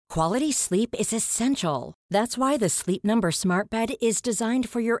Quality sleep is essential. That's why the Sleep Number Smart Bed is designed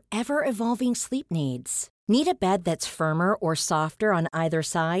for your ever-evolving sleep needs. Need a bed that's firmer or softer on either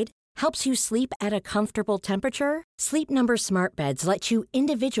side? Helps you sleep at a comfortable temperature? Sleep Number Smart Beds let you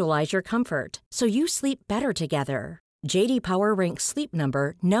individualize your comfort, so you sleep better together. J.D. Power ranks Sleep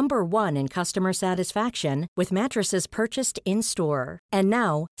Number number 1 in customer satisfaction with mattresses purchased in-store. And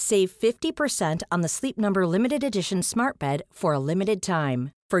now, save 50% on the Sleep Number Limited Edition Smart Bed for a limited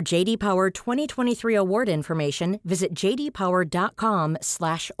time. For J.D. Power 2023 award information, visit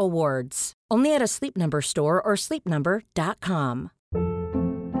jdpower.com/awards. Only at a Sleep Number store or sleepnumber.com.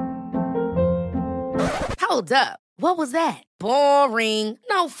 Hold up. What was that? Boring.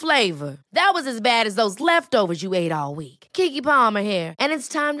 No flavor. That was as bad as those leftovers you ate all week. Keke Palmer here, and it's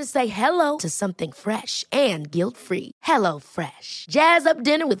time to say hello to something fresh and guilt-free. Hello Fresh. Jazz up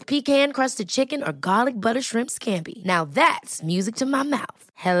dinner with pecan-crusted chicken or garlic butter shrimp scampi. Now that's music to my mouth.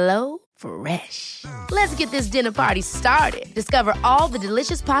 Hello Fresh. Let's get this dinner party started. Discover all the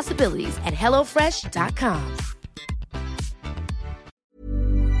delicious possibilities at hellofresh.com.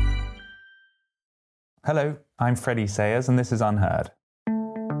 Hello, I'm Freddie Sayers and this is Unheard.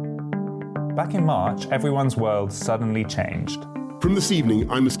 Back in March, everyone's world suddenly changed. From this evening,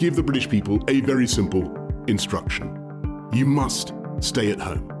 I must give the British people a very simple instruction. You must stay at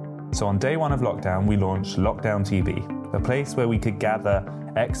home. So on day one of lockdown, we launched Lockdown TV, a place where we could gather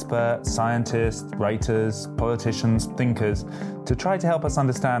experts, scientists, writers, politicians, thinkers to try to help us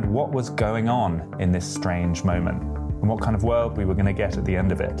understand what was going on in this strange moment and what kind of world we were going to get at the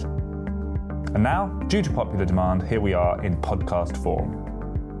end of it. And now, due to popular demand, here we are in podcast form.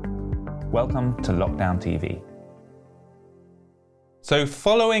 Welcome to Lockdown TV. So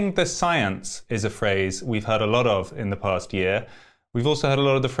following the science is a phrase we've heard a lot of in the past year. We've also heard a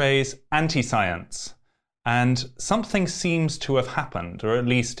lot of the phrase anti-science. And something seems to have happened, or at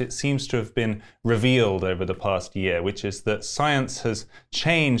least it seems to have been revealed over the past year, which is that science has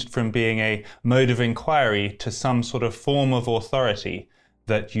changed from being a mode of inquiry to some sort of form of authority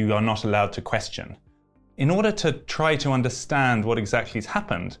that you are not allowed to question. In order to try to understand what exactly has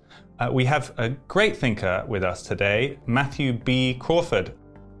happened, we have a great thinker with us today, Matthew B. Crawford.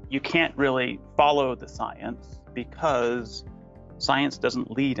 You can't really follow the science because science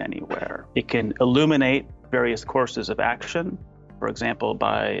doesn't lead anywhere. It can illuminate various courses of action, for example,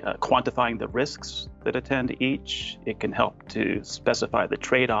 by quantifying the risks that attend to each. It can help to specify the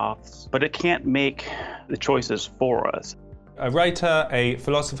trade-offs, but it can't make the choices for us. A writer, a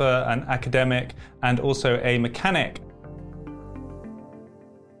philosopher, an academic, and also a mechanic.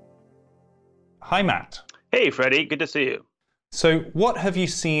 Hi, Matt. Hey, Freddie. Good to see you. So what have you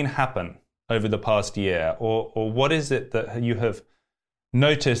seen happen over the past year? Or what is it that you have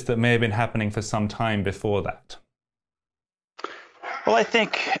noticed that may have been happening for some time before that? Well, I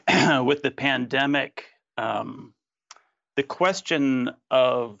think with the pandemic, the question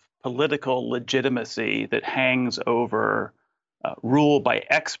of political legitimacy that hangs over rule by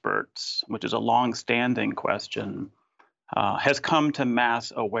experts, which is a long-standing question, has come to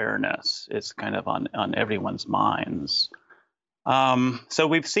mass awareness. It's kind of on everyone's minds. So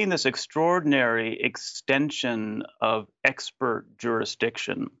we've seen this extraordinary extension of expert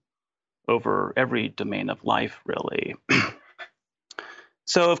jurisdiction over every domain of life, really.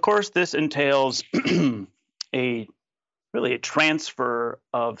 So, of course, this entails a transfer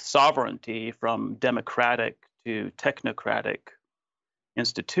of sovereignty from democratic to technocratic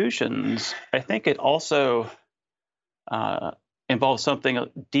institutions. I think it also involves something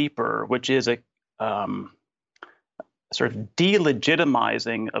deeper, which is a sort of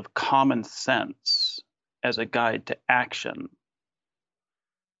delegitimizing of common sense as a guide to action.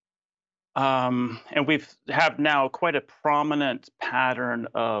 And we have now quite a prominent pattern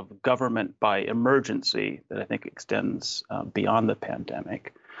of government by emergency that I think extends beyond the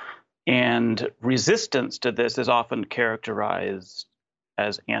pandemic. And resistance to this is often characterized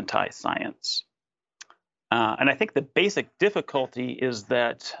as anti-science. And I think the basic difficulty is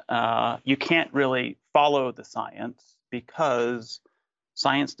that you can't really follow the science because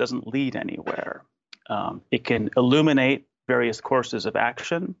science doesn't lead anywhere. It can illuminate various courses of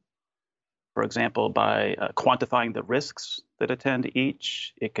action, for example, by quantifying the risks that attend to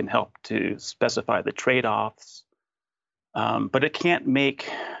each. It can help to specify the trade-offs, but it can't make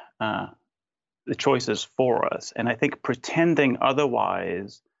the choices for us. And I think pretending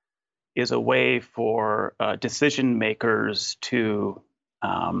otherwise is a way for decision makers to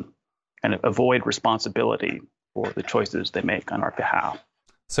kind of avoid responsibility for the choices they make on our behalf.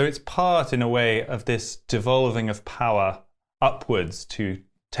 So it's part, in a way, of this devolving of power upwards to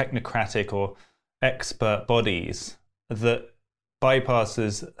technocratic or expert bodies that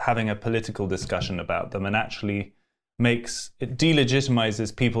bypasses having a political discussion about them and actually it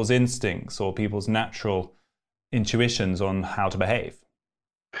delegitimizes people's instincts or people's natural intuitions on how to behave.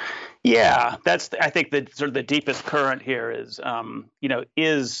 Yeah, I think the sort of the deepest current here is,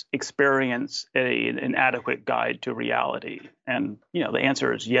 is experience an adequate guide to reality? And, the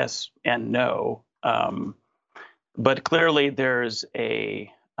answer is yes and no. But clearly there's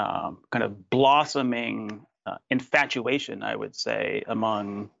a kind of blossoming infatuation, I would say,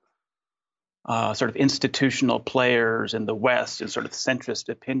 among sort of institutional players in the West and sort of centrist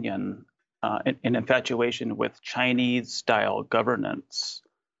opinion, an infatuation with Chinese-style governance,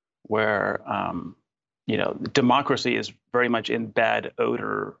 where democracy is very much in bad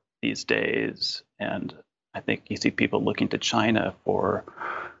odor these days, and I think you see people looking to China for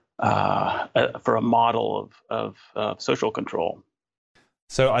a model of social control.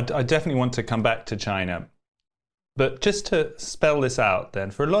 So I definitely want to come back to China. But just to spell this out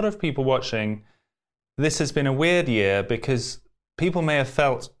then, for a lot of people watching, this has been a weird year because people may have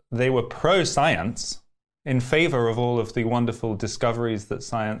felt they were pro-science, in favor of all of the wonderful discoveries that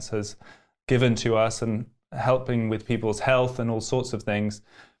science has given to us and helping with people's health and all sorts of things.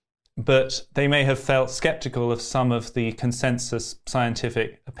 But they may have felt skeptical of some of the consensus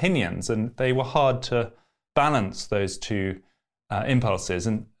scientific opinions, and they were hard to balance those two impulses.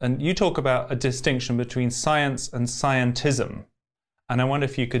 And you talk about a distinction between science and scientism. And I wonder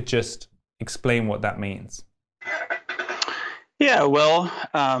if you could just explain what that means. Yeah, well,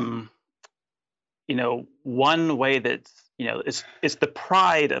 one way that's, it's the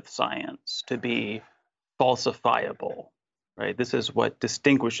pride of science to be falsifiable, right? This is what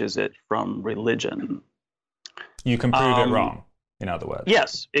distinguishes it from religion. You can prove it wrong, in other words.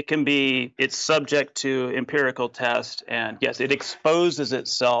 Yes, it's subject to empirical test, and yes, it exposes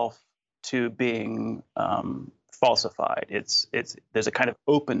itself to being falsified. There's a kind of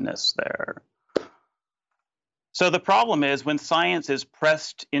openness there. So the problem is when science is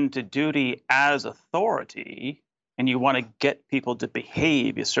pressed into duty as authority, and you want to get people to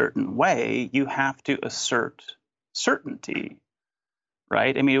behave a certain way, you have to assert certainty,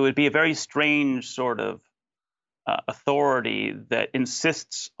 right? I mean, it would be a very strange sort of authority that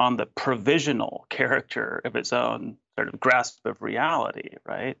insists on the provisional character of its own sort of grasp of reality,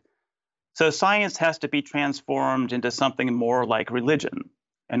 right? So science has to be transformed into something more like religion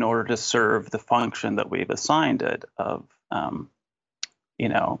in order to serve the function that we've assigned it of,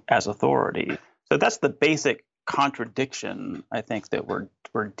 as authority. So that's the basic contradiction, I think, that we're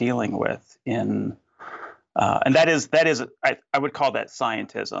dealing with in, and that is I would call that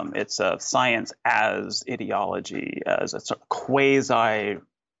scientism. It's a science as ideology, as a sort of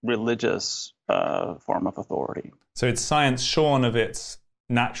quasi-religious form of authority. So it's science shorn of its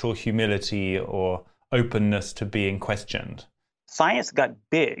natural humility or openness to being questioned. Science got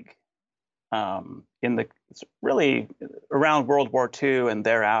big really around World War II and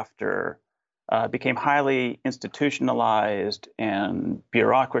thereafter, became highly institutionalized and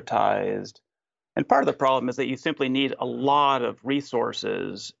bureaucratized. And part of the problem is that you simply need a lot of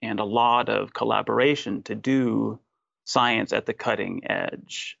resources and a lot of collaboration to do science at the cutting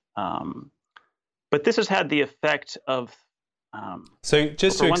edge. But this has had the effect of so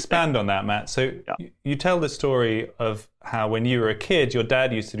just to expand on that, Matt, so yeah. You tell the story of how when you were a kid, your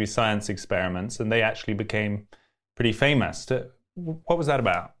dad used to do science experiments and they actually became pretty famous. What was that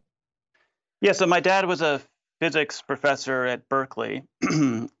about? Yeah, so my dad was a physics professor at Berkeley.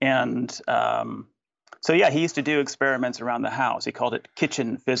 And so, yeah, he used to do experiments around the house. He called it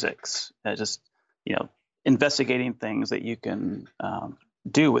kitchen physics, just, investigating things that you can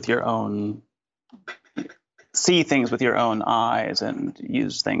do with your own see things with your own eyes and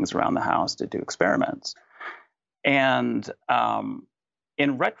use things around the house to do experiments. And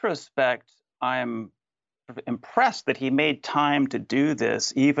in retrospect, I'm impressed that he made time to do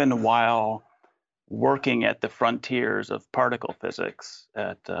this even while working at the frontiers of particle physics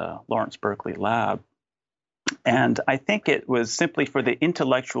at Lawrence Berkeley Lab. And I think it was simply for the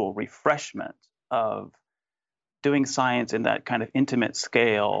intellectual refreshment of doing science in that kind of intimate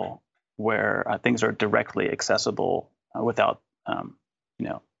scale where things are directly accessible without,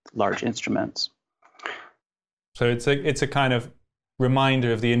 large instruments. So it's a kind of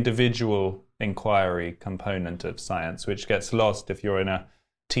reminder of the individual inquiry component of science, which gets lost if you're in a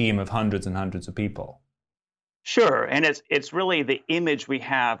team of hundreds and hundreds of people. Sure, and it's really the image we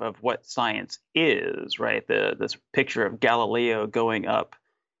have of what science is, right? This picture of Galileo going up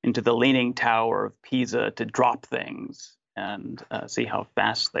into the Leaning Tower of Pisa to drop things and see how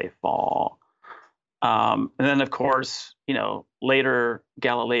fast they fall. And then, of course, later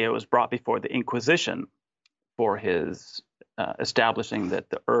Galileo was brought before the Inquisition for his establishing that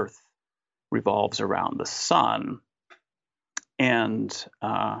the Earth revolves around the sun. And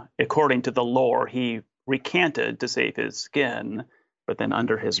according to the lore, he recanted to save his skin, but then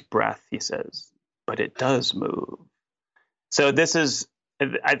under his breath he says, "But it does move." So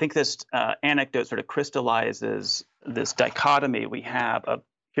I think this anecdote sort of crystallizes this dichotomy we have of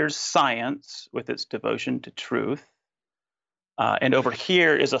here's science with its devotion to truth, and over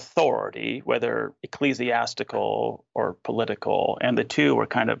here is authority, whether ecclesiastical or political, and the two were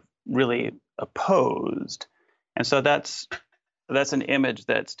kind of really opposed. And so that's an image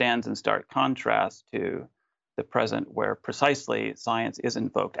that stands in stark contrast to the present, where precisely science is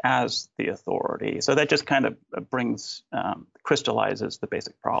invoked as the authority. So that just kind of crystallizes the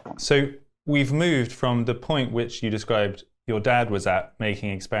basic problem. So we've moved from the point which you described your dad was at,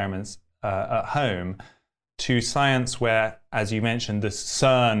 making experiments at home, to science where, as you mentioned, the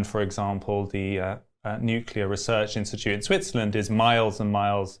CERN, for example, the Nuclear Research Institute in Switzerland, is miles and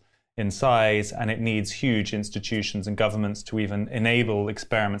miles in size, and it needs huge institutions and governments to even enable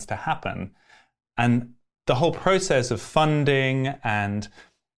experiments to happen. And the whole process of funding and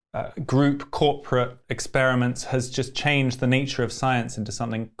group corporate experiments has just changed the nature of science into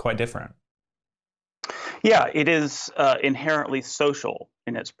something quite different. Yeah, it is inherently social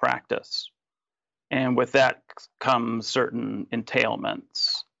in its practice. And with that comes certain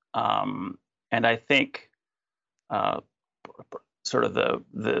entailments. And I think sort of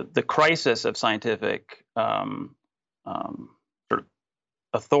the crisis of scientific sort of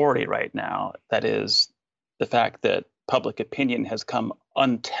authority right now, that is the fact that public opinion has come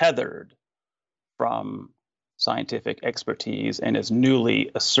untethered from scientific expertise and is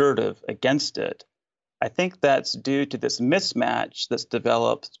newly assertive against it. I think that's due to this mismatch that's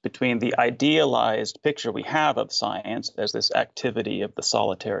developed between the idealized picture we have of science as this activity of the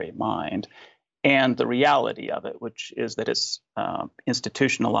solitary mind and the reality of it, which is that it's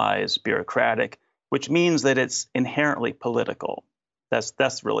institutionalized, bureaucratic, which means that it's inherently political.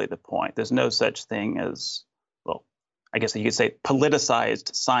 That's really the point. There's no such thing as, well, I guess you could say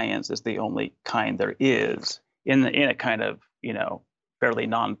politicized science is the only kind there is in a kind of, fairly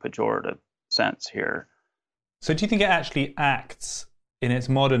non-pejorative sense here. So do you think it actually acts in its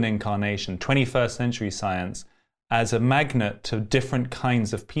modern incarnation, 21st century science, as a magnet to different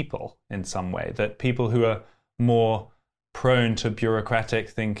kinds of people in some way? That people who are more prone to bureaucratic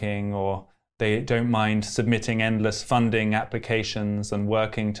thinking, or they don't mind submitting endless funding applications and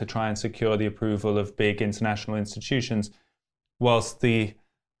working to try and secure the approval of big international institutions, whilst the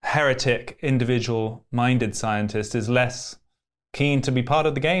heretic, individual-minded scientist is less keen to be part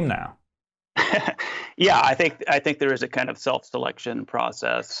of the game now? Yeah, I think there is a kind of self-selection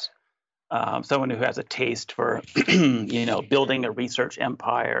process. Someone who has a taste for, building a research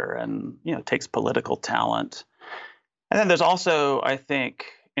empire and, takes political talent. And then there's also, I think,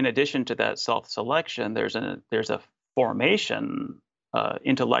 in addition to that self-selection, there's a formation,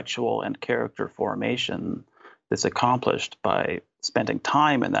 intellectual and character formation that's accomplished by spending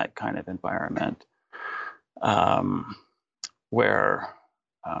time in that kind of environment, where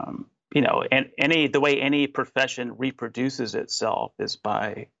the way any profession reproduces itself is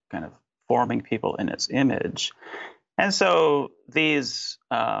by kind of forming people in its image. And so this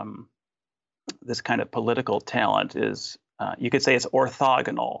kind of political talent is, you could say, it's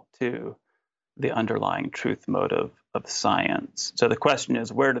orthogonal to the underlying truth motive of science. So the question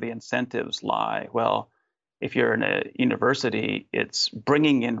is, where do the incentives lie? Well, if you're in a university, it's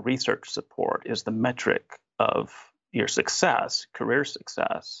bringing in research support is the metric of your success, career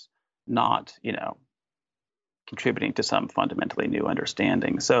success, not, contributing to some fundamentally new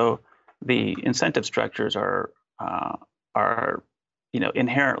understanding. So the incentive structures are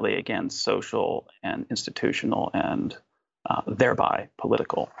inherently, again, social and institutional and thereby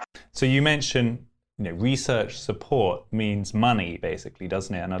political. So you mentioned, research support means money, basically,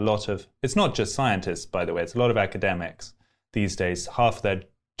 doesn't it? And it's not just scientists, by the way, it's a lot of academics these days. Half their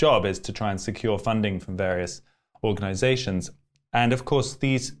job is to try and secure funding from various organizations. And of course,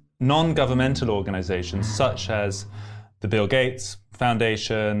 these non-governmental organizations, such as the Bill Gates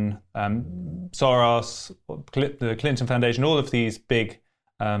Foundation, Soros, the Clinton Foundation, all of these big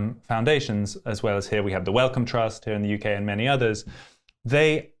foundations, as well as here we have the Wellcome Trust here in the UK and many others,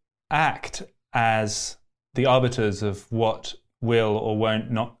 they act as the arbiters of what will or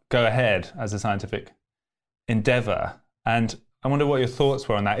won't not go ahead as a scientific endeavor. And I wonder what your thoughts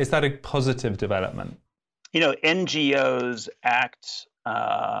were on that. Is that a positive development? NGOs act,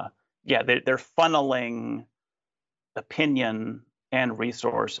 they're funneling opinion and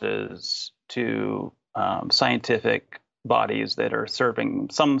resources to scientific bodies that are serving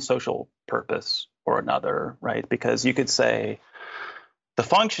some social purpose or another, right? Because you could say the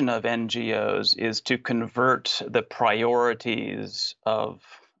function of NGOs is to convert the priorities of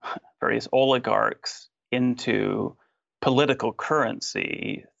various oligarchs into political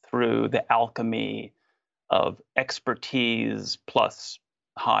currency through the alchemy of expertise plus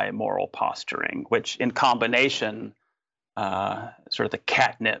high moral posturing, which in combination, sort of the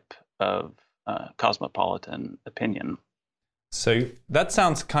catnip of cosmopolitan opinion. So that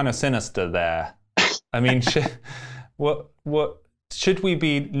sounds kind of sinister there. I mean, should we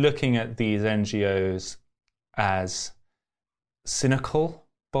be looking at these NGOs as cynical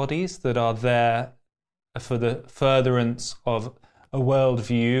bodies that are there for the furtherance of a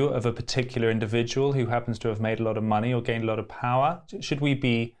worldview of a particular individual who happens to have made a lot of money or gained a lot of power? Should we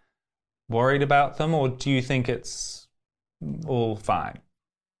be worried about them, or do you think it's all fine?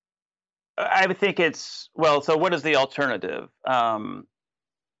 I would think it's, well, so what is the alternative?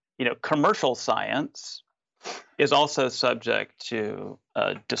 Commercial science is also subject to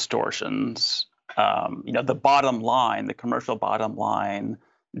distortions. The bottom line, the commercial bottom line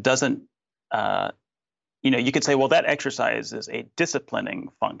doesn't, you could say, well, that exercises a disciplining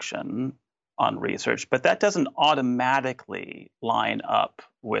function on research, but that doesn't automatically line up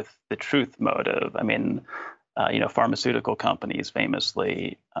with the truth motive. I mean, pharmaceutical companies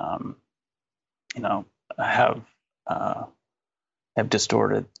famously, have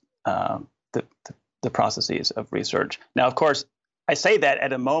distorted the processes of research. Now, of course, I say that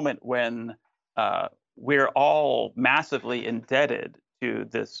at a moment when we're all massively indebted to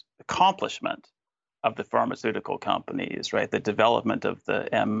this accomplishment of the pharmaceutical companies, right? The development of the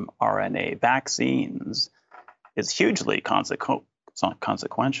mRNA vaccines is hugely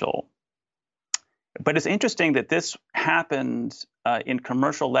consequential. But it's interesting that this happened in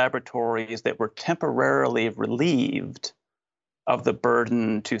commercial laboratories that were temporarily relieved of the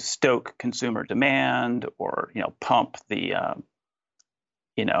burden to stoke consumer demand or, pump the,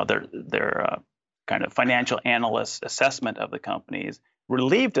 their kind of financial analyst assessment of the companies,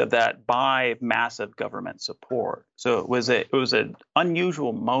 relieved of that by massive government support. So it was an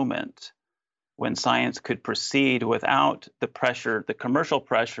unusual moment when science could proceed without the pressure, the commercial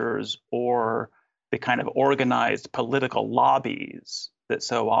pressures, or the kind of organized political lobbies that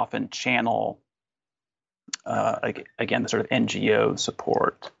so often channel, again, the sort of NGO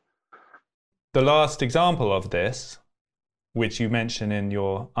support. The last example of this, which you mention in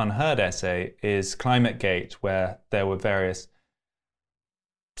your Unheard essay, is ClimateGate, where there were various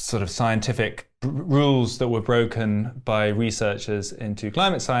sort of scientific rules that were broken by researchers into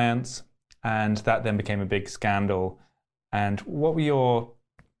climate science, and that then became a big scandal. And what were your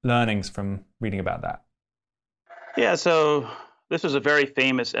learnings from reading about that? Yeah, so this was a very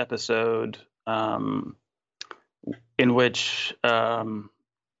famous episode in which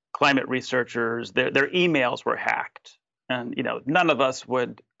climate researchers, their emails were hacked. And, none of us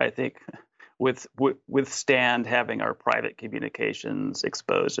would, I think, withstand having our private communications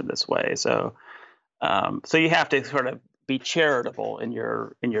exposed in this way. So you have to sort of be charitable in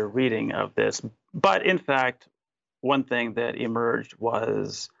your reading of this. But in fact, one thing that emerged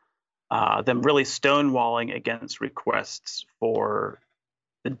was them really stonewalling against requests for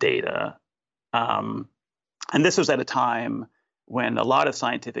the data. And this was at a time when a lot of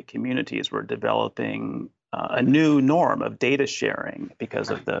scientific communities were developing a new norm of data sharing because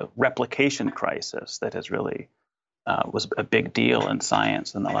of the replication crisis that has really was a big deal in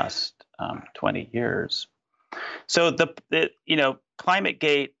science in the last 20 years. So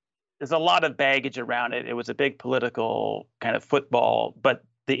ClimateGate, there's a lot of baggage around it. It was a big political kind of football, but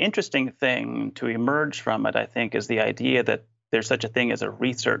the interesting thing to emerge from it, I think, is the idea that there's such a thing as a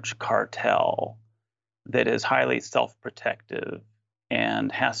research cartel that is highly self-protective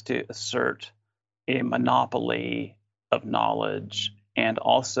and has to assert a monopoly of knowledge and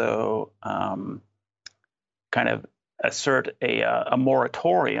also kind of assert a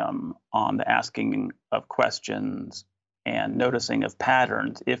moratorium on the asking of questions and noticing of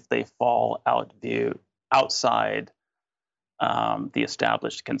patterns if they fall outside the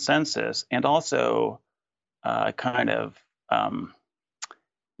established consensus, and also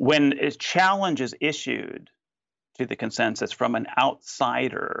when a challenge is issued to the consensus from an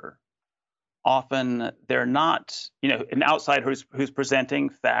outsider, often they're not, an outsider who's presenting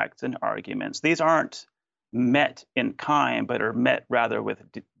facts and arguments. These aren't met in kind, but are met rather with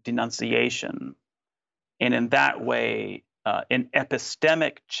denunciation. And in that way, an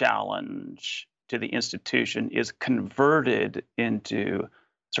epistemic challenge to the institution is converted into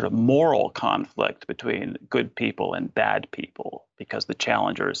sort of moral conflict between good people and bad people, because the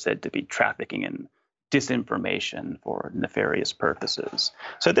challenger is said to be trafficking in disinformation for nefarious purposes.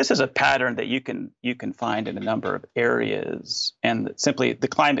 So this is a pattern that you can find in a number of areas, and simply the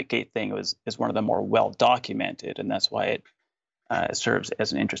ClimateGate thing is one of the more well documented, and that's why it serves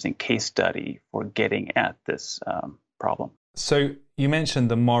as an interesting case study for getting at this problem. So you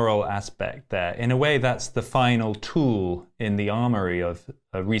mentioned the moral aspect there. In a way, that's the final tool in the armory of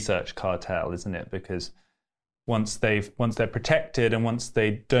a research cartel, isn't it? Because once they're protected and once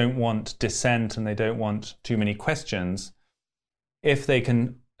they don't want dissent and they don't want too many questions, if they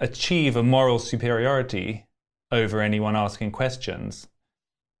can achieve a moral superiority over anyone asking questions,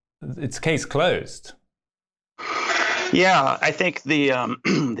 it's case closed. Yeah, I think the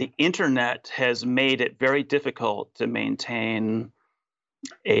the internet has made it very difficult to maintain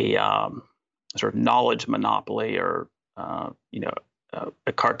a sort of knowledge monopoly or a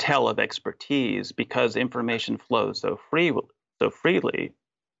cartel of expertise, because information flows so freely.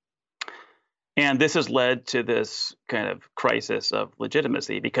 And this has led to this kind of crisis of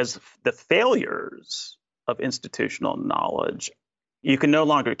legitimacy, because the failures of institutional knowledge, you can no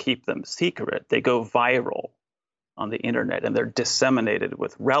longer keep them secret. They go viral on the internet, and they're disseminated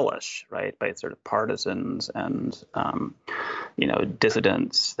with relish, right, by sort of partisans and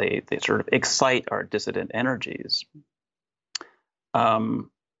dissidents. They sort of excite our dissident energies. And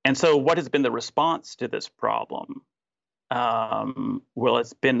so what has been the response to this problem? Well,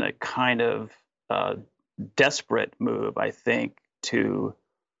 it's been a kind of desperate move, I think, to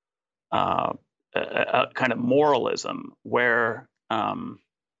a kind of moralism where,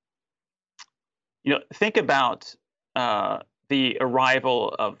 think about the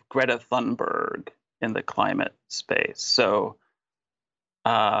arrival of Greta Thunberg in the climate space. So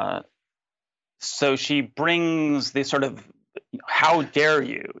she brings this sort of, how dare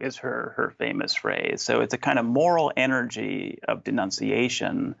you, is her famous phrase. So it's a kind of moral energy of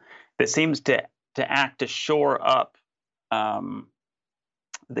denunciation that seems to act to shore up the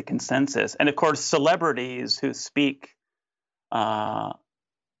consensus. And of course, celebrities who speak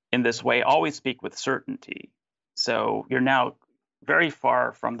in this way always speak with certainty. So you're now very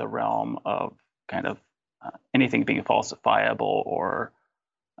far from the realm of kind of anything being falsifiable or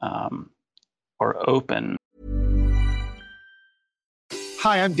open.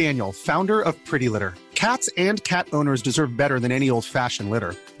 Hi, I'm Daniel, founder of Pretty Litter. Cats and cat owners deserve better than any old-fashioned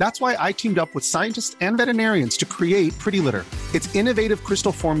litter. That's why I teamed up with scientists and veterinarians to create Pretty Litter. Its innovative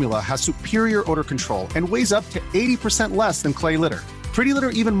crystal formula has superior odor control and weighs up to 80% less than clay litter. Pretty Litter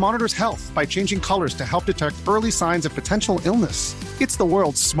even monitors health by changing colors to help detect early signs of potential illness. It's the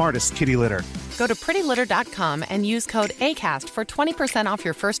world's smartest kitty litter. Go to prettylitter.com and use code ACAST for 20% off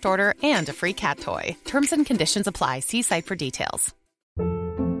your first order and a free cat toy. Terms and conditions apply. See site for details.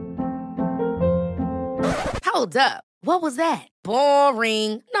 Hold up. What was that?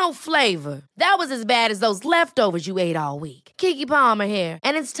 Boring. No flavor. That was as bad as those leftovers you ate all week. Keke Palmer here,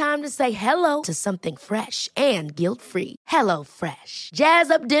 and it's time to say hello to something fresh and guilt-free. HelloFresh.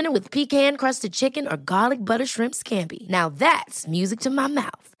 Jazz up dinner with pecan-crusted chicken or garlic butter shrimp scampi. Now that's music to my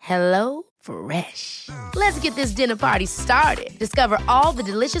mouth. HelloFresh. Let's get this dinner party started. Discover all the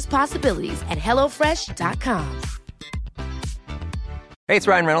delicious possibilities at HelloFresh.com. Hey, it's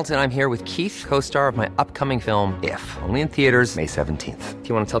Ryan Reynolds, and I'm here with Keith, co-star of my upcoming film, If, only in theaters May 17th. Do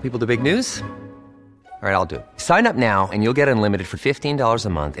you want to tell people the big news? All right, I'll do it. Sign up now and you'll get unlimited for $15 a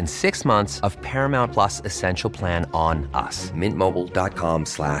month and 6 months of Paramount Plus Essential Plan on us.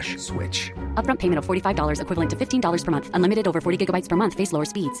 MintMobile.com/switch. Upfront payment of $45 equivalent to $15 per month. Unlimited over 40 gigabytes per month. Face lower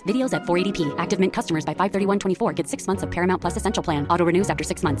speeds. Videos at 480p. Active Mint customers by 531.24 get 6 months of Paramount Plus Essential Plan. Auto renews after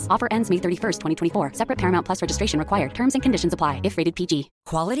 6 months. Offer ends May 31st, 2024. Separate Paramount Plus registration required. Terms and conditions apply if rated PG.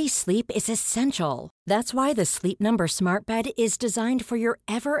 Quality sleep is essential. That's why the Sleep Number Smart Bed is designed for your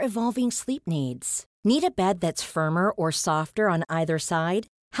ever-evolving sleep needs. Need a bed that's firmer or softer on either side?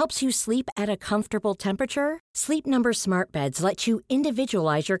 Helps you sleep at a comfortable temperature? Sleep Number Smart Beds let you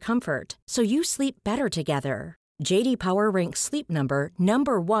individualize your comfort, so you sleep better together. J.D. Power ranks Sleep Number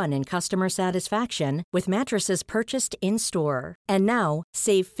 #1 in customer satisfaction with mattresses purchased in-store. And now,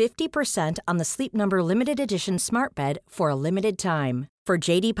 save 50% on the Sleep Number Limited Edition Smart Bed for a limited time. For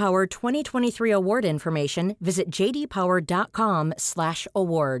J.D. Power 2023 award information, visit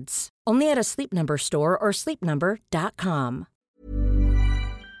jdpower.com/awards. Only at a Sleep Number store or sleepnumber.com.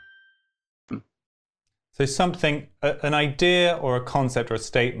 So something, an idea or a concept or a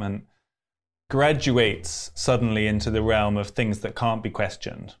statement graduates suddenly into the realm of things that can't be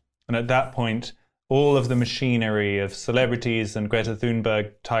questioned. And at that point, all of the machinery of celebrities and Greta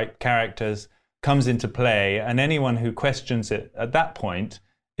Thunberg type characters comes into play, and anyone who questions it at that point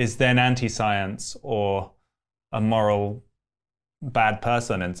is then anti-science or a moral bad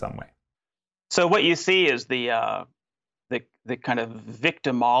person in some way. So what you see is the kind of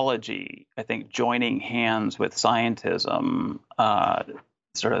victimology, I think, joining hands with scientism,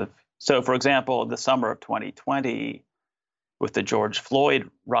 sort of. So, for example, the summer of 2020, with the George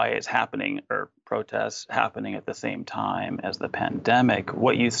Floyd riots happening or protests happening at the same time as the pandemic,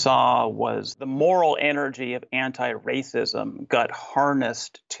 what you saw was the moral energy of anti-racism got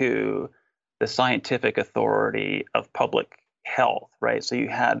harnessed to the scientific authority of public health, right? So you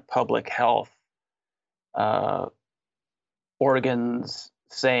had public health organs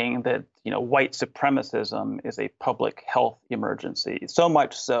saying that, white supremacism is a public health emergency, so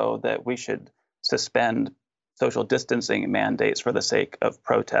much so that we should suspend social distancing mandates for the sake of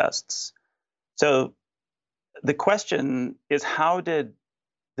protests. So the question is, how did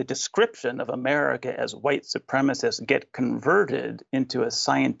the description of America as white supremacist get converted into a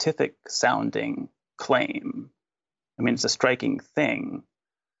scientific sounding claim? I mean, it's a striking thing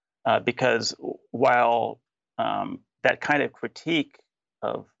because while that kind of critique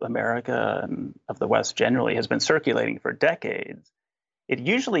of America and of the West generally has been circulating for decades, it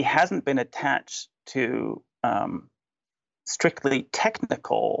usually hasn't been attached to strictly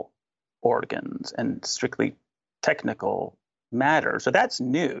technical organs and strictly technical matter. So that's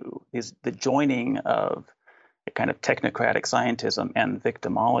new, is the joining of a kind of technocratic scientism and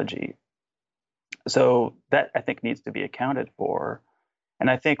victimology. So that, I think, needs to be accounted for.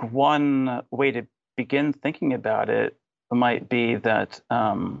 And I think one way to begin thinking about it might be that,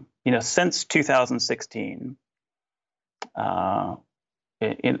 since 2016,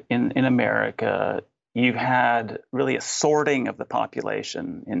 in America, you've had really a sorting of the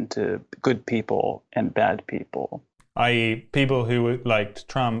population into good people and bad people. I.e., people who liked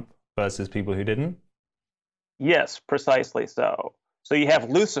Trump versus people who didn't? Yes, precisely so. So you have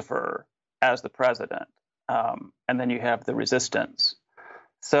Lucifer as the president, and then you have the resistance.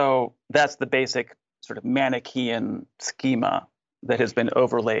 So that's the basic sort of Manichaean schema that has been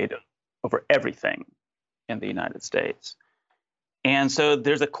overlaid over everything in the United States. And so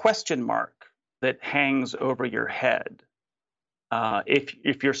there's a question mark that hangs over your head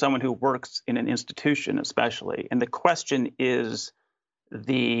if you're someone who works in an institution, especially. And the question is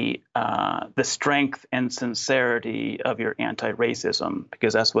the strength and sincerity of your anti-racism,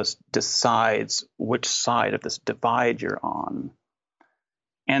 because that's what decides which side of this divide you're on.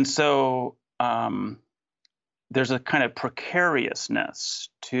 And so there's a kind of precariousness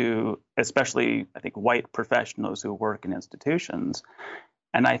to, especially, I think, white professionals who work in institutions.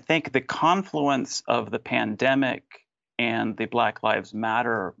 And I think the confluence of the pandemic and the Black Lives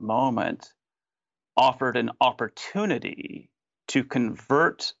Matter moment offered an opportunity to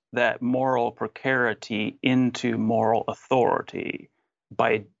convert that moral precarity into moral authority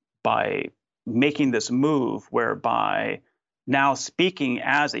by making this move whereby, now speaking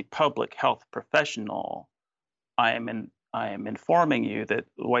as a public health professional, I am informing you that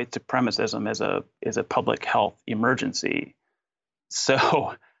white supremacism is a public health emergency.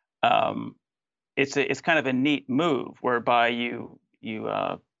 So it's kind of a neat move whereby you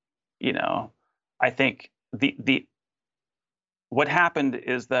I think the what happened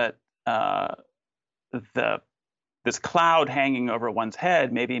is that this cloud hanging over one's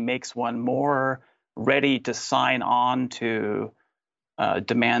head maybe makes one more ready to sign on to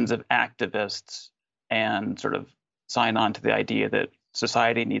demands of activists and sort of sign on to the idea that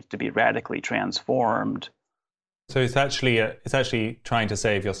society needs to be radically transformed. So it's actually trying to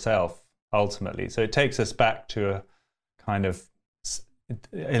save yourself ultimately. So it takes us back to a kind of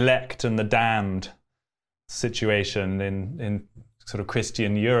elect and the damned situation in sort of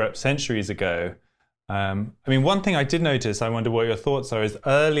Christian Europe centuries ago. One thing I did notice, I wonder what your thoughts are, is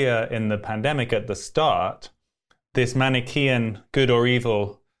earlier in the pandemic at the start, this Manichaean good or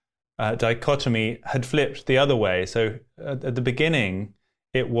evil dichotomy had flipped the other way. So at the beginning,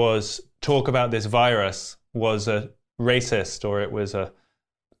 it was talk about this virus was a racist or it was a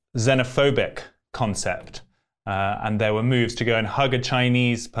xenophobic concept. And there were moves to go and hug a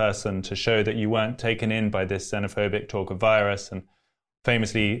Chinese person to show that you weren't taken in by this xenophobic talk of virus. And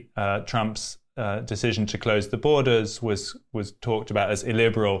famously, Trump's decision to close the borders was talked about as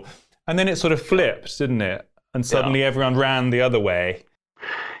illiberal. And then it sort of flipped, didn't it? And suddenly everyone ran the other way.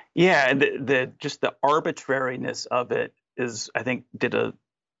 Yeah, and just the arbitrariness of it is, I think,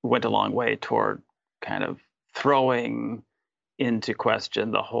 went a long way toward kind of throwing into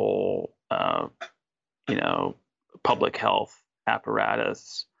question the whole, public health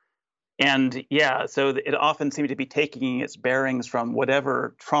apparatus. And yeah, so it often seemed to be taking its bearings from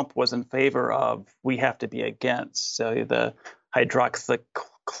whatever Trump was in favor of, we have to be against. So the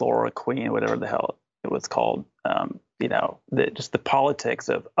hydroxychloroquine, whatever the hell it was called, just the politics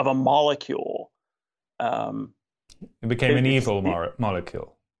of a molecule. It became an evil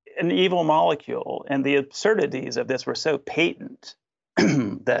molecule. An evil molecule, and the absurdities of this were so patent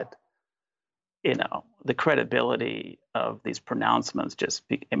that the credibility of these pronouncements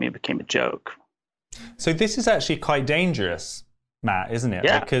became a joke. So this is actually quite dangerous, Matt, isn't it?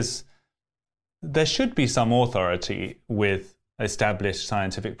 Yeah. Because there should be some authority with established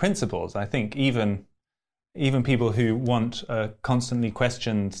scientific principles. I think even people who want a constantly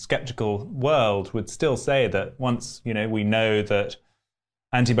questioned, skeptical world would still say that once we know that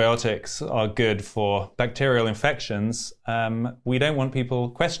antibiotics are good for bacterial infections, we don't want people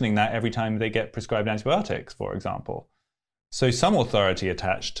questioning that every time they get prescribed antibiotics, for example. So some authority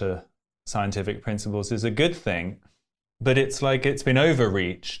attached to scientific principles is a good thing, but it's like it's been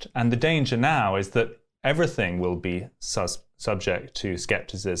overreached. And the danger now is that everything will be subject to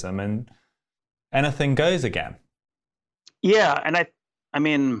skepticism and anything goes again. Yeah, and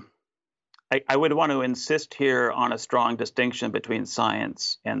I would want to insist here on a strong distinction between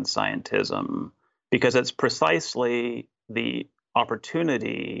science and scientism, because it's precisely the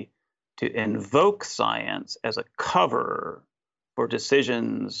opportunity to invoke science as a cover for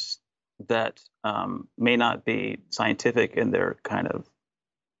decisions that may not be scientific in their kind of,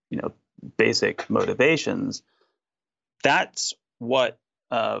 basic motivations. That's what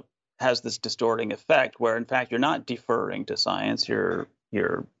has this distorting effect, where in fact you're not deferring to science, you're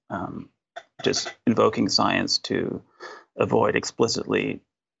just invoking science to avoid explicitly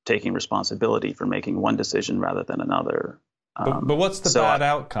taking responsibility for making one decision rather than another. But what's the bad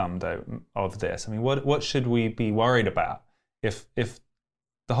outcome, though, of this? I mean, what should we be worried about? If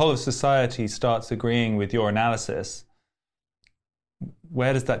the whole of society starts agreeing with your analysis,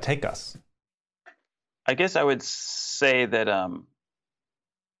 where does that take us? I guess I would say that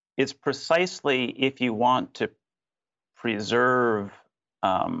it's precisely if you want to preserve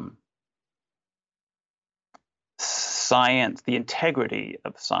science, the integrity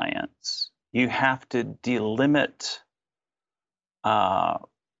of science, you have to delimit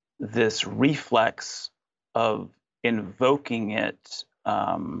this reflex of invoking it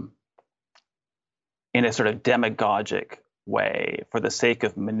in a sort of demagogic way for the sake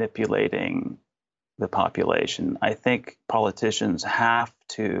of manipulating the population. I think politicians have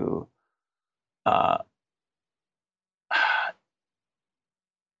to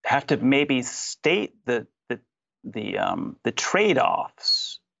maybe state the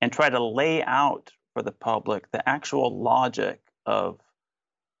trade-offs and try to lay out for the public the actual logic of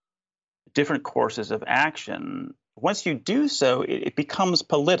different courses of action. Once you do so, it becomes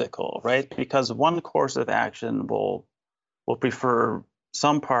political, right? Because one course of action will prefer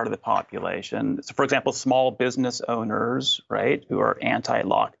some part of the population. So, for example, small business owners, right, who are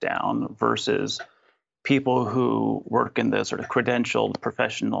anti-lockdown versus people who work in the sort of credentialed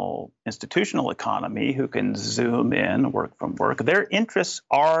professional institutional economy who can zoom in, work from work. Their interests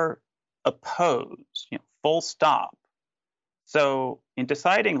are opposed, full stop. So in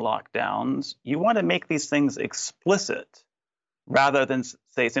deciding lockdowns, you want to make these things explicit rather than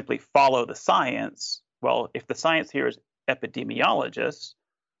say simply follow the science. Well, if the science here is epidemiologists,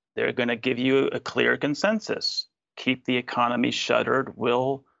 they're going to give you a clear consensus. Keep the economy shuttered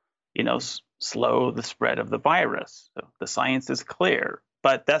will, slow the spread of the virus. So the science is clear,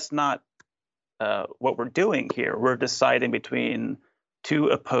 but that's not what we're doing here. We're deciding between two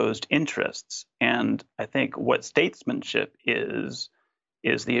opposed interests. And I think what statesmanship is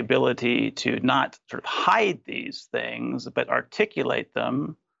the ability to not sort of hide these things, but articulate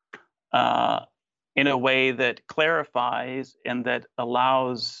them in a way that clarifies and that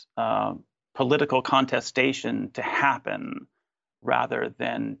allows political contestation to happen rather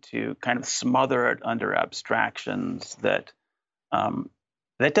than to kind of smother it under abstractions that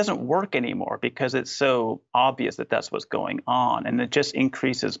doesn't work anymore because it's so obvious that that's what's going on, and it just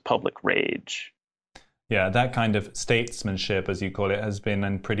increases public rage. Yeah, that kind of statesmanship, as you call it, has been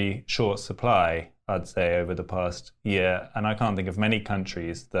in pretty short supply, I'd say, over the past year. And I can't think of many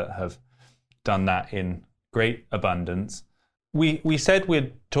countries that have done that in great abundance. We said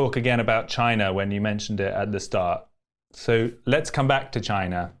we'd talk again about China when you mentioned it at the start. So let's come back to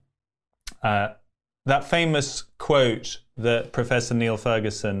China. That famous quote that Professor Neil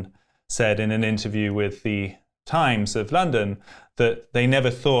Ferguson said in an interview with the Times of London, that they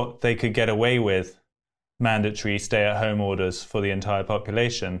never thought they could get away with mandatory stay-at-home orders for the entire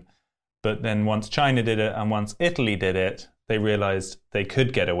population. But then once China did it and once Italy did it, they realized they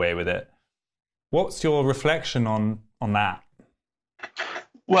could get away with it. What's your reflection on that?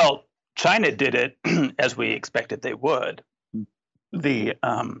 Well, China did it as we expected they would.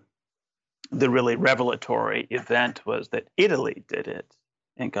 the really revelatory event was that Italy did it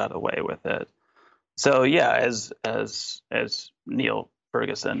and got away with it. So yeah, as Neil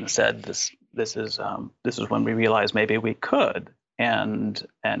Ferguson said, this is when we realized maybe we could, and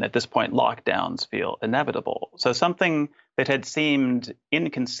at this point lockdowns feel inevitable. So something that had seemed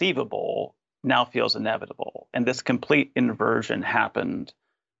inconceivable now feels inevitable, and this complete inversion happened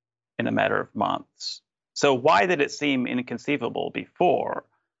in a matter of months. So why did it seem inconceivable before?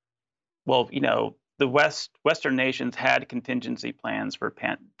 Well, the Western nations had contingency plans for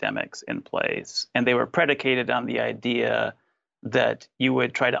pandemics in place, and they were predicated on the idea that you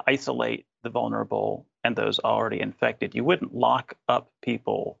would try to isolate the vulnerable and those already infected. You wouldn't lock up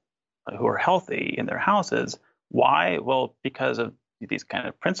people who are healthy in their houses. Why? Well, because of these kind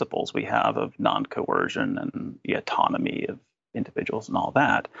of principles we have of non-coercion and the autonomy of individuals and all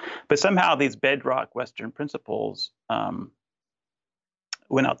that. But somehow these bedrock Western principles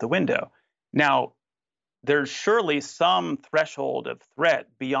went out the window. Now, there's surely some threshold of threat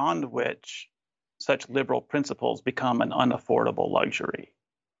beyond which such liberal principles become an unaffordable luxury.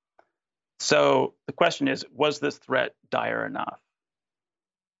 So the question is, was this threat dire enough?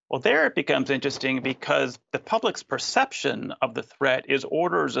 Well, there it becomes interesting because the public's perception of the threat is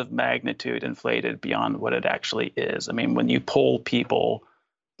orders of magnitude inflated beyond what it actually is. I mean, when you poll people,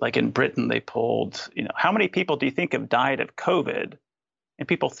 like in Britain, they polled, how many people do you think have died of COVID? And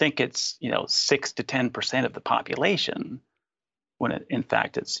people think it's, 6 to 10% of the population, when in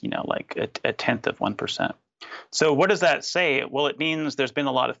fact it's, like a tenth of 1%. So what does that say? Well, it means there's been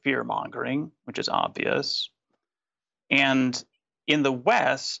a lot of fear mongering, which is obvious. And in the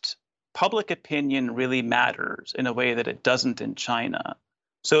West, public opinion really matters in a way that it doesn't in China.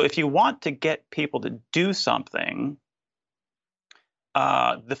 So if you want to get people to do something,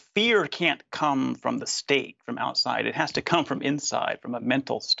 the fear can't come from the state, from outside. It has to come from inside, from a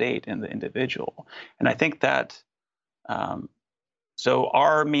mental state in the individual. And I think that so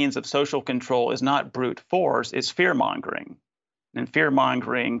our means of social control is not brute force, it's fear mongering. And fear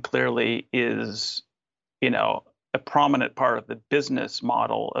mongering clearly is, a prominent part of the business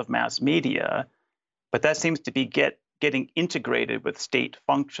model of mass media, but that seems to be getting integrated with state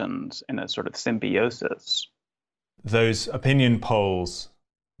functions in a sort of symbiosis. Those opinion polls,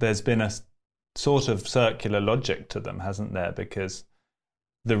 there's been a sort of circular logic to them, hasn't there? Because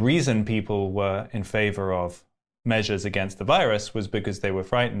the reason people were in favor of measures against the virus was because they were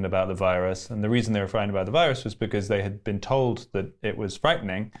frightened about the virus. And the reason they were frightened about the virus was because they had been told that it was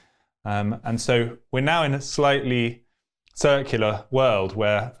frightening. And so we're now in a slightly circular world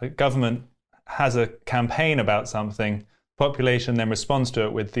where the government has a campaign about something, population then responds to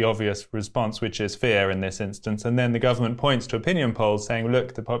it with the obvious response, which is fear in this instance. And then the government points to opinion polls saying,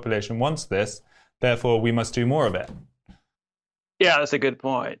 look, the population wants this, therefore we must do more of it. Yeah, that's a good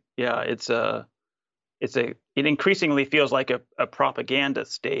point. Yeah, it increasingly feels like a propaganda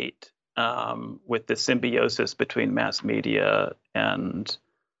state with the symbiosis between mass media and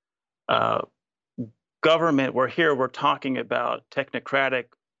government. We're talking about technocratic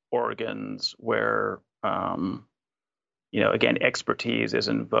organs where, again, expertise is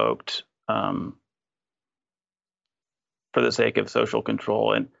invoked for the sake of social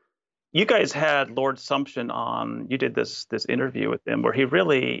control. And you guys had Lord Sumption on. You did this interview with him where he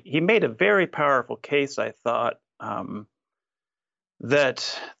made a very powerful case, I thought,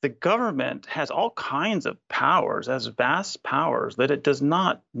 that the government has all kinds of powers, has vast powers that it does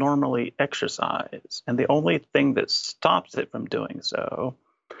not normally exercise. And the only thing that stops it from doing so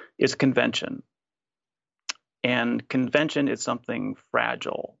is convention. And convention is something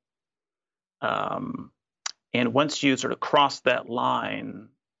fragile. And once you sort of cross that line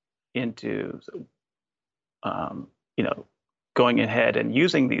into, going ahead and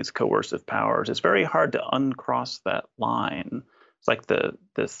using these coercive powers, it's very hard to uncross that line. It's like the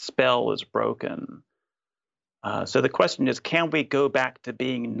spell is broken. So the question is, can we go back to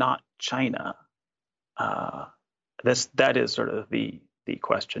being not China? That is sort of the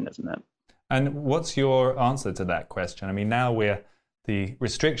question, isn't it? And what's your answer to that question? I mean, now the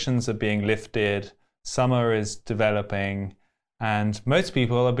restrictions are being lifted, summer is developing, and most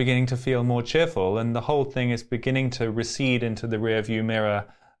people are beginning to feel more cheerful, and the whole thing is beginning to recede into the rearview mirror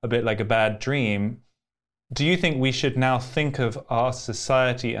a bit like a bad dream. Do you think we should now think of our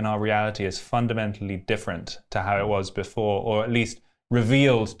society and our reality as fundamentally different to how it was before, or at least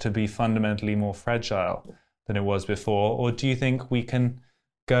revealed to be fundamentally more fragile than it was before? Or do you think we can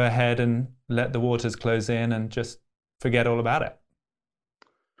go ahead and let the waters close in and just forget all about it?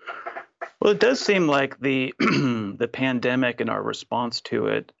 Well, it does seem like the the pandemic and our response to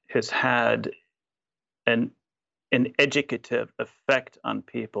it has had an educative effect on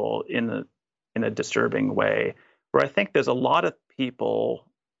people in in a disturbing way, where I think there's a lot of people,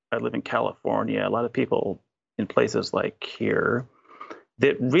 I live in California, a lot of people in places like here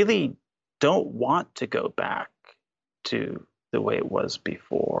that really don't want to go back to the way it was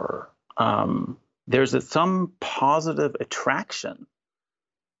before. There's some positive attraction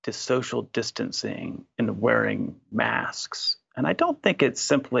to social distancing and wearing masks. And I don't think it's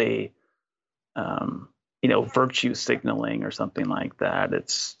simply, virtue signaling or something like that.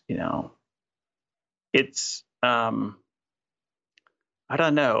 I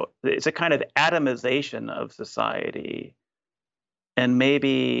don't know. It's a kind of atomization of society, and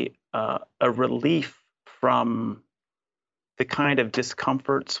maybe a relief from the kind of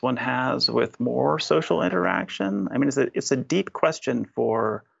discomforts one has with more social interaction. I mean, it's a deep question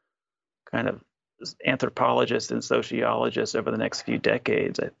for kind of anthropologists and sociologists over the next few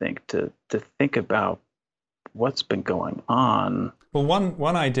decades, I think, to think about what's been going on. Well,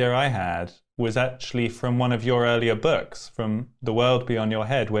 one idea I had was actually from one of your earlier books, from The World Beyond Your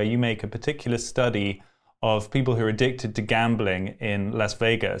Head, where you make a particular study of people who are addicted to gambling in Las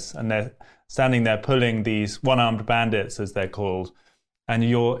Vegas, and they're standing there pulling these one-armed bandits, as they're called. And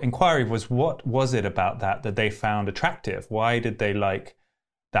your inquiry was, what was it about that they found attractive? Why did they like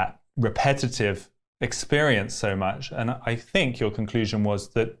that repetitive experience so much? And I think your conclusion was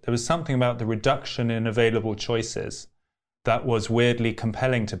that there was something about the reduction in available choices that was weirdly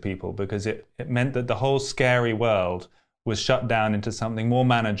compelling to people, because it meant that the whole scary world was shut down into something more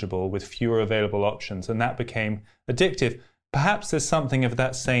manageable with fewer available options, and that became addictive. Perhaps there's something of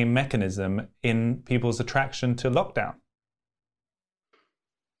that same mechanism in people's attraction to lockdown.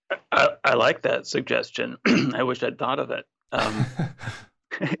 I like that suggestion. I wish I'd thought of it.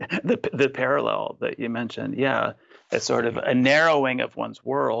 The parallel that you mentioned, yeah, it's sort of a narrowing of one's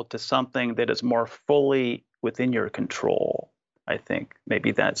world to something that is more fully within your control. I think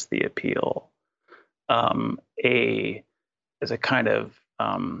maybe that's the appeal. As a kind of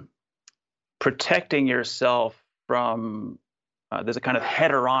protecting yourself from, there's a kind of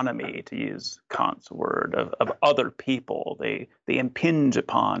heteronomy, to use Kant's word, of other people. They impinge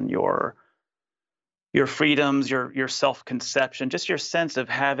upon your freedoms, your self-conception, just your sense of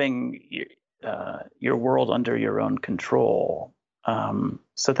having your world under your own control.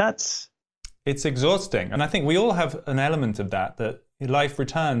 It's exhausting. And I think we all have an element of that life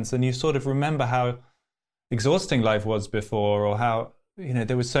returns and you sort of remember how exhausting life was before, or how,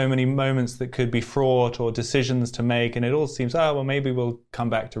 there were so many moments that could be fraught or decisions to make. And it all seems, maybe we'll come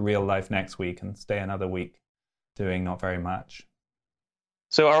back to real life next week and stay another week doing not very much.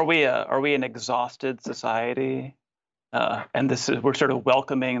 So are we an exhausted society? And we're sort of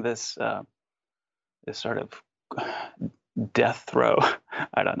welcoming this sort of death throw.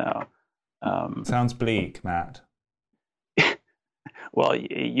 I don't know. Sounds bleak, Matt. Well,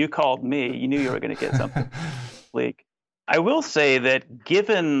 you called me. You knew you were going to get something bleak. I will say that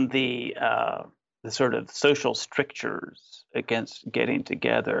given the sort of social strictures against getting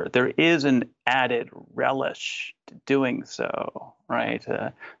together, there is an added relish to doing so, right?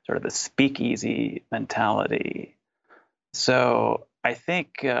 Sort of the speakeasy mentality. So I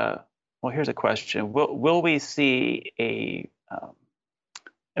think, here's a question. Will we see a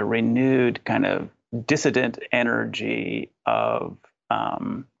renewed kind of dissident energy of,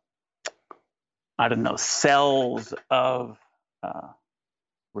 cells of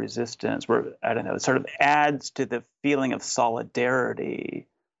resistance, where, it sort of adds to the feeling of solidarity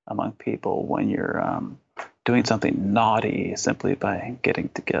among people when you're doing something naughty simply by getting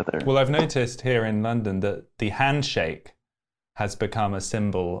together? Well, I've noticed here in London that the handshake has become a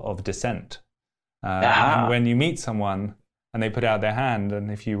symbol of dissent. And when you meet someone and they put out their hand, and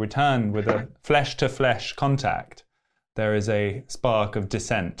if you return with a flesh-to-flesh contact, there is a spark of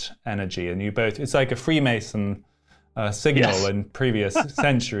dissent energy, and you both, it's like a Freemason signal in previous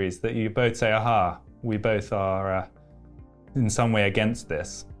centuries, that you both say, aha, we both are in some way against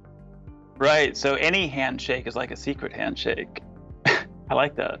this. Right, so any handshake is like a secret handshake. I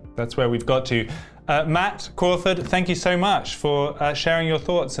like that. That's where we've got to. Matt Crawford, thank you so much for sharing your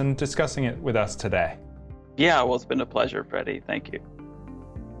thoughts and discussing it with us today. Yeah, well, it's been a pleasure, Freddie. Thank you.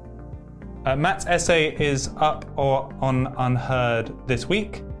 Matt's essay is up or on Unheard this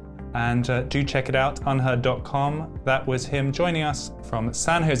week, and do check it out, unheard.com. That was him joining us from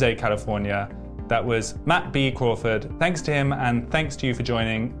San Jose, California. That was Matt B. Crawford. Thanks to him, and thanks to you for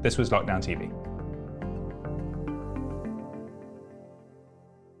joining. This was Lockdown TV.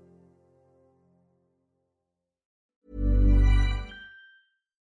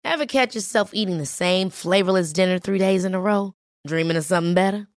 Ever catch yourself eating the same flavorless dinner 3 days in a row? Dreaming of something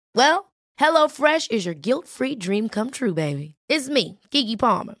better? Well, HelloFresh is your guilt-free dream come true, baby. It's me, Keke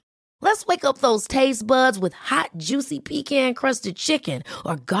Palmer. Let's wake up those taste buds with hot, juicy pecan-crusted chicken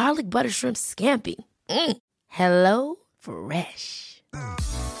or garlic butter shrimp scampi. Hello Fresh.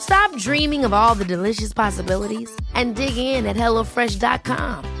 Stop dreaming of all the delicious possibilities and dig in at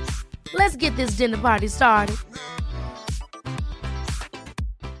HelloFresh.com. Let's get this dinner party started.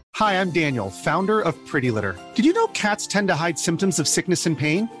 Hi, I'm Daniel, founder of Pretty Litter. Did you know cats tend to hide symptoms of sickness and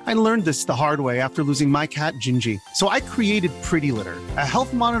pain? I learned this the hard way after losing my cat, Gingy. So I created Pretty Litter, a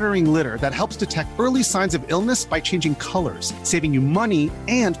health monitoring litter that helps detect early signs of illness by changing colors, saving you money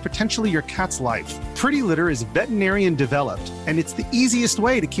and potentially your cat's life. Pretty Litter is veterinarian developed, and it's the easiest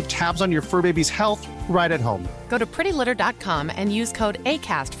way to keep tabs on your fur baby's health right at home. Go to prettylitter.com and use code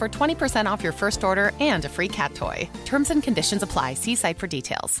ACAST for 20% off your first order and a free cat toy. Terms and conditions apply. See site for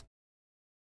details.